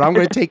been there, but I'm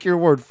going to take your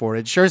word for it.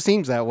 It sure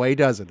seems that way,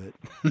 doesn't it?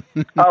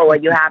 Oh,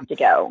 well, you have to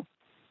go.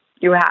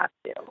 You have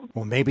to.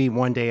 Well, maybe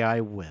one day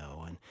I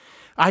will. And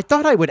I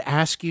thought I would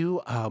ask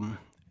you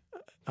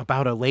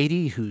about a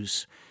lady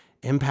whose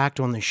impact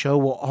on the show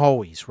will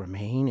always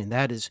remain, and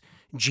that is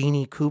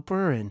Jeannie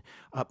Cooper. And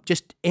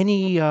just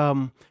any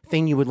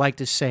thing you would like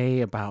to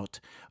say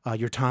about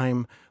your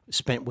time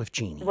spent with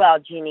Jeannie. Well,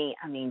 Jeannie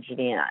and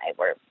I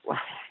were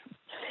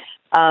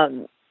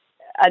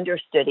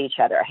understood each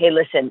other. Hey,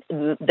 listen,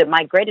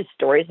 my greatest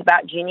stories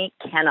about Jeannie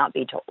cannot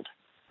be told.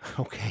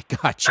 Okay,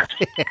 gotcha.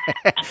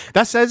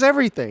 That says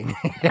everything.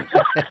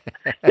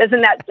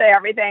 Doesn't that say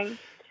everything?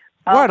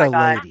 What oh a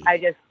my God.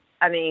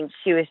 lady.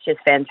 She was just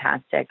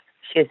fantastic.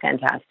 She was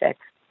fantastic.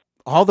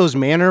 All those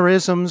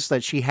mannerisms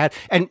that she had.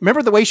 And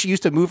remember the way she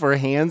used to move her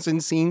hands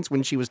in scenes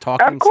when she was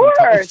talking? Of course.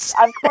 Sometimes?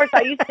 Of course.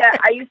 I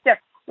used to,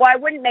 well, I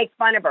wouldn't make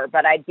fun of her,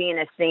 but I'd be in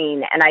a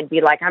scene and I'd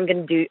be like, I'm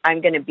going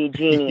to be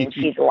Jeannie. And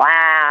she'd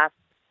laugh.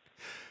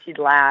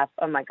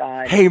 Oh my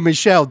God. Hey,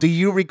 Michelle, do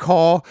you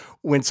recall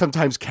when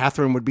sometimes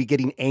Catherine would be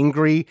getting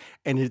angry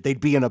and they'd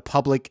be in a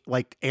public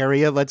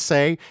area, let's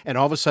say, and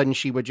all of a sudden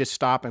she would just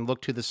stop and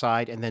look to the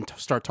side and then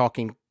start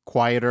talking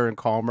quieter and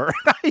calmer?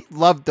 I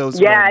loved those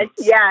moments.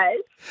 Yes.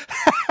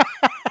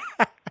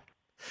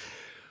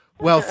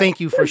 Well, thank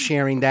you for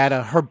sharing that.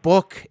 Her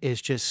book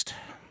is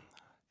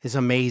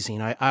amazing.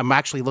 I'm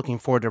actually looking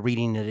forward to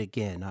reading it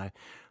again. I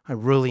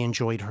really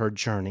enjoyed her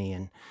journey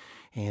and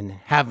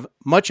have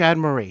much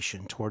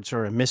admiration towards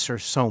her and miss her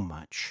so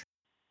much.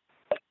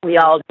 We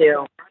all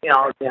do.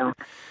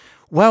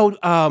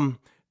 Well,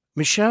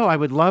 Michelle, I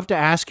would love to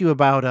ask you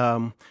about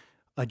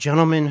a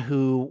gentleman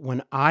who,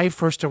 when I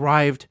first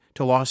arrived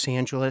to Los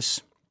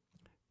Angeles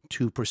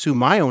to pursue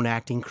my own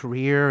acting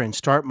career and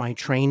start my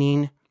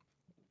training,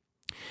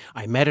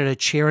 I met at a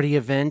charity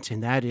event,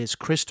 and that is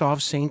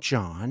Christophe St.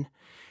 John,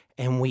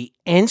 and we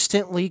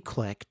instantly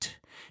clicked.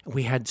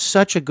 We had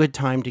such a good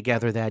time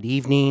together that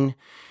evening.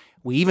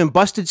 We even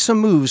busted some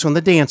moves on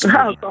the dance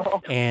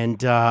floor.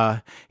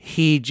 And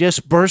he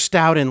just burst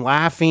out in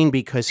laughing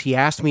because he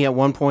asked me at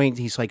one point,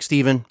 he's like,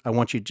 Stephen, I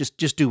want you to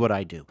just do what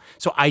I do.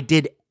 So I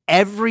did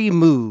every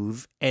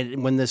move.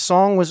 And when the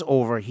song was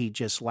over, he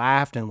just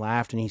laughed and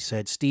laughed. And he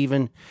said,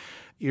 Stephen,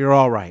 you're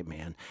all right,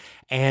 man.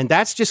 And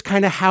that's just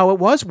kind of how it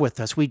was with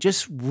us. We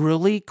just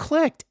really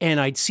clicked. And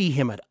I'd see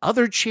him at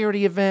other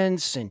charity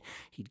events and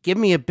he'd give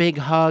me a big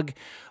hug.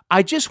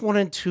 I just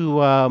wanted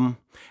to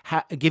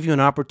give you an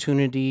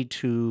opportunity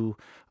to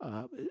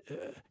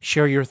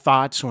share your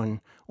thoughts on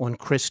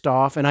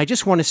Christophe. And I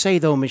just want to say,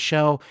 though,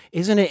 Michelle,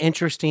 isn't it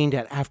interesting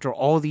that after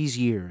all these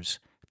years,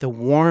 the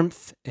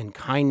warmth and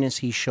kindness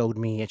he showed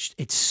me,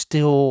 it's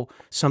still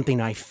something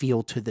I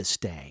feel to this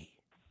day.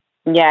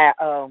 Yeah.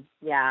 Oh,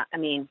 yeah.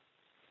 He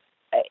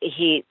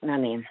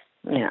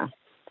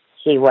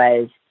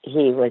was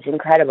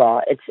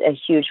incredible. It's a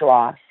huge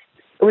loss.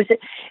 It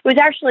was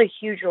actually a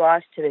huge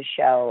loss to the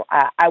show.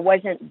 I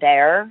wasn't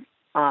there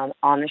on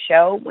the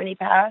show when he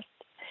passed,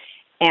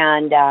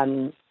 and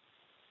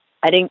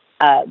I didn't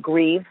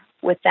grieve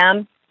with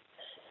them.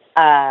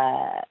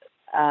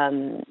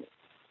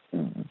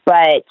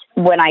 But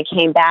when I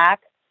came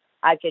back,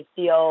 I could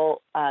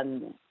feel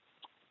the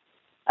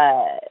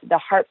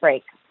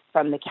heartbreak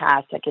from the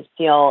cast. I could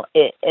feel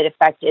it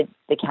affected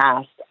the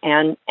cast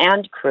and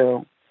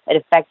crew. It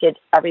affected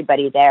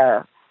everybody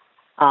there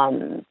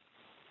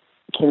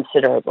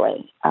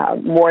considerably,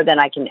 more than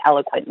I can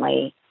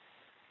eloquently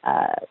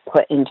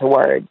put into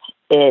words.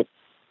 It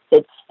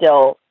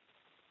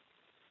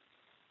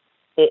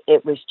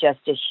was just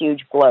a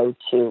huge blow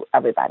to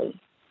everybody.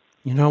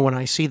 You know, when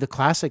I see the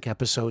classic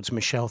episodes,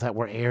 Michelle, that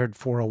were aired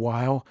for a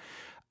while,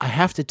 I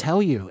have to tell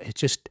you,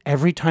 it's just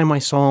every time I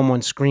saw him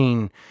on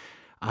screen,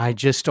 I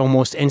just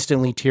almost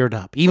instantly teared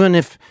up. Even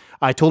if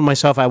I told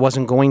myself I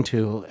wasn't going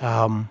to.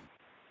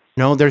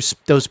 There's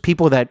those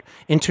people that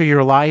enter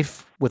your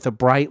life with a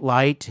bright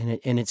light,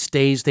 and it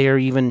stays there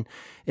even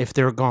if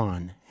they're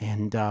gone.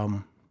 And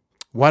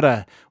what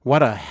a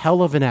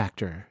hell of an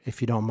actor, if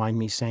you don't mind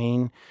me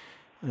saying.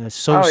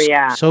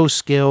 So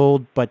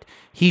skilled, but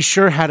he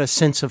sure had a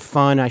sense of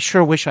fun. I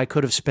sure wish I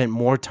could have spent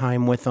more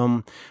time with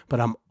him,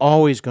 but I'm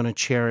always going to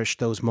cherish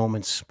those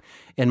moments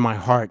in my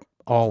heart,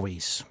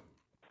 always.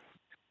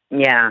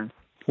 Yeah.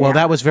 Well,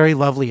 that was very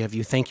lovely of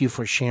you. Thank you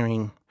for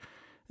sharing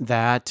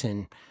that.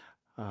 And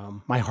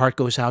My heart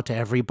goes out to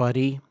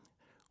everybody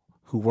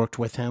who worked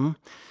with him.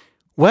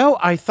 Well,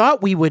 I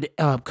thought we would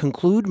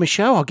conclude.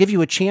 Michelle, I'll give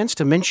you a chance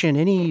to mention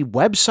any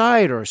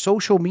website or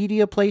social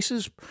media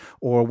places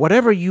or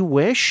whatever you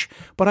wish.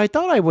 But I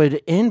thought I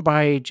would end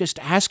by just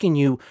asking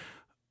you,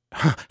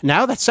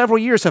 now that several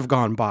years have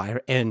gone by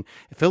and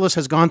Phyllis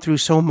has gone through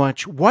so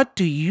much, what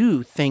do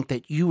you think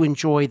that you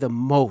enjoy the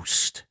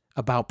most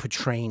about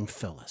portraying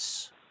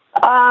Phyllis?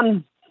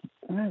 Oh,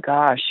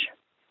 gosh.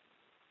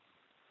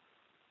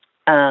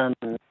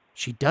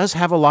 She does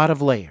have a lot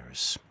of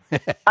layers.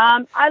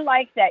 I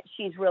like that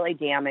she's really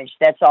damaged.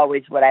 That's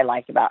always what I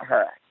like about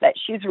her, that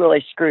she's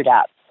really screwed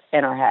up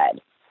in her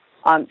head.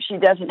 She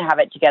doesn't have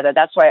it together.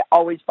 That's why it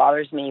always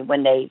bothers me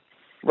when they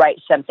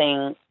write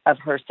something of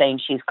her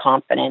saying she's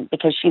confident,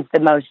 because she's the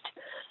most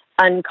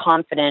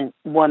unconfident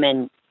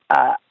woman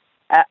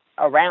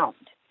around.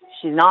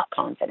 She's not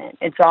confident.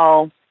 It's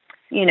all,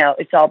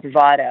 it's all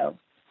bravado.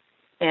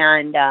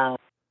 And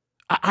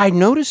I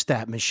noticed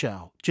that,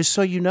 Michelle, just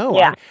so you know.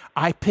 Yeah.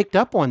 I picked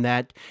up on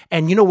that.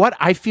 And you know what?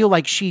 I feel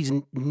like she's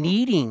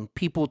needing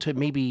people to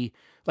maybe,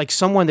 like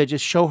someone to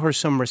just show her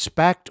some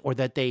respect or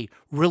that they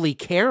really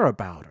care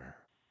about her.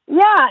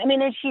 Yeah, I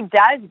mean, and she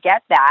does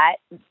get that,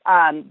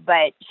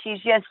 but she's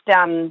just,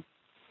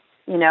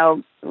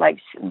 like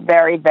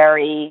very,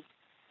 very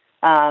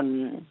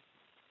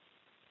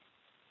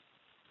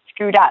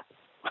screwed up.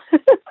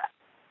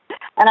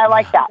 And I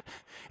like that.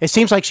 It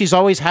seems like she's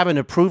always having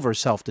to prove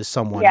herself to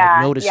someone. Yeah,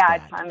 I've noticed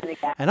that. time and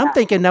again. And I'm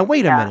thinking, now,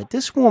 wait a minute.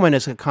 This woman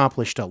has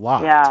accomplished a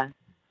lot. Yeah.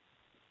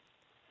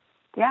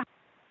 Yeah.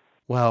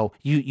 Well,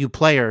 you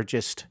play her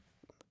just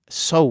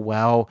so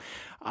well.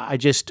 I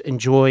just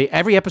enjoy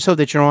every episode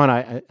that you're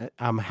on.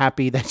 I'm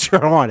happy that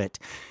you're on it.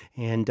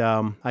 And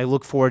I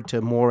look forward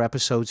to more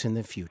episodes in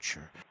the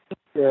future.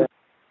 I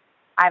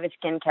have a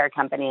skincare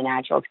company, a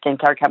natural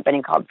skincare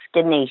company called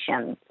Skin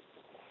Nation.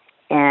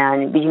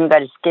 And you can go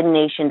to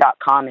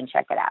skinnation.com and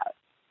check it out.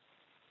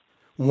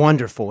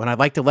 Wonderful. And I'd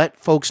like to let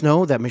folks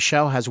know that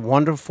Michelle has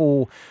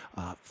wonderful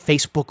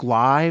Facebook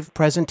Live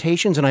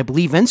presentations and I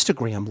believe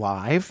Instagram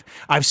Live.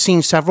 I've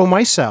seen several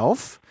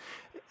myself.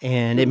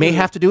 And it may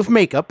have to do with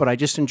makeup, but I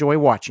just enjoy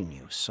watching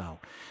you. So,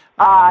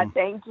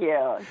 thank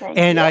you.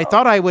 And I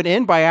thought I would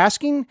end by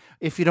asking,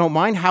 if you don't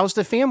mind, how's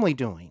the family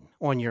doing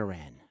on your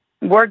end?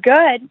 We're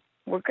good.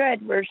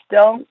 We're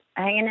still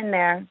hanging in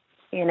there,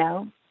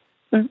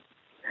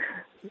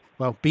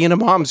 Well, being a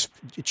mom's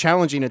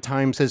challenging at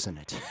times, isn't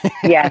it?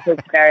 Yes,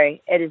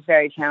 it is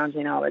very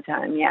challenging all the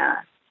time.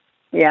 Yeah.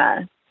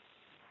 Yeah.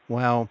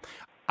 Well,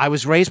 I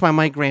was raised by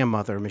my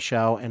grandmother,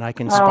 Michelle, and I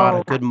can spot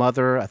a good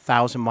mother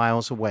 1,000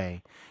 miles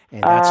away.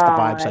 And that's the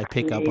vibes I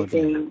pick up of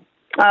you.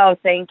 Oh,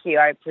 thank you.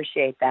 I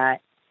appreciate that.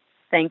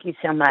 Thank you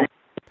so much.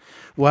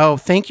 Well,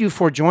 thank you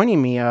for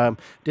joining me.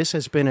 This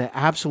has been an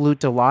absolute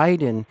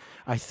delight, and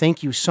I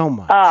thank you so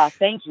much. Oh,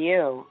 thank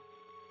you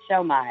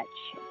so much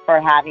for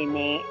having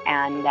me.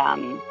 And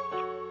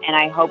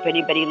I hope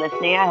anybody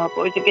listening, I hope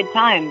it was a good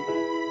time.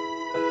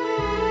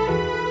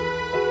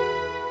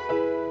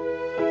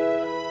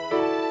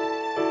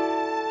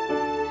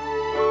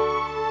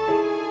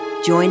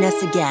 Join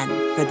us again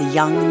for The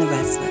Young and the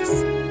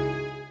Restless.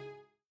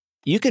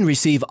 You can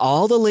receive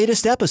all the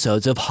latest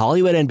episodes of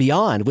Hollywood and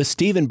Beyond with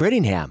Stephen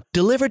Brittingham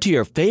delivered to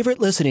your favorite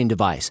listening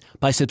device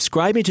by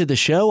subscribing to the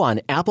show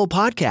on Apple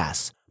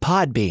Podcasts,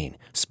 Podbean,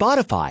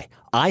 Spotify,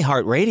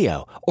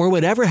 iHeartRadio, or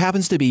whatever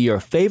happens to be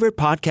your favorite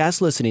podcast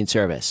listening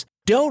service.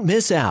 Don't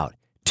miss out.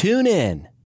 Tune in.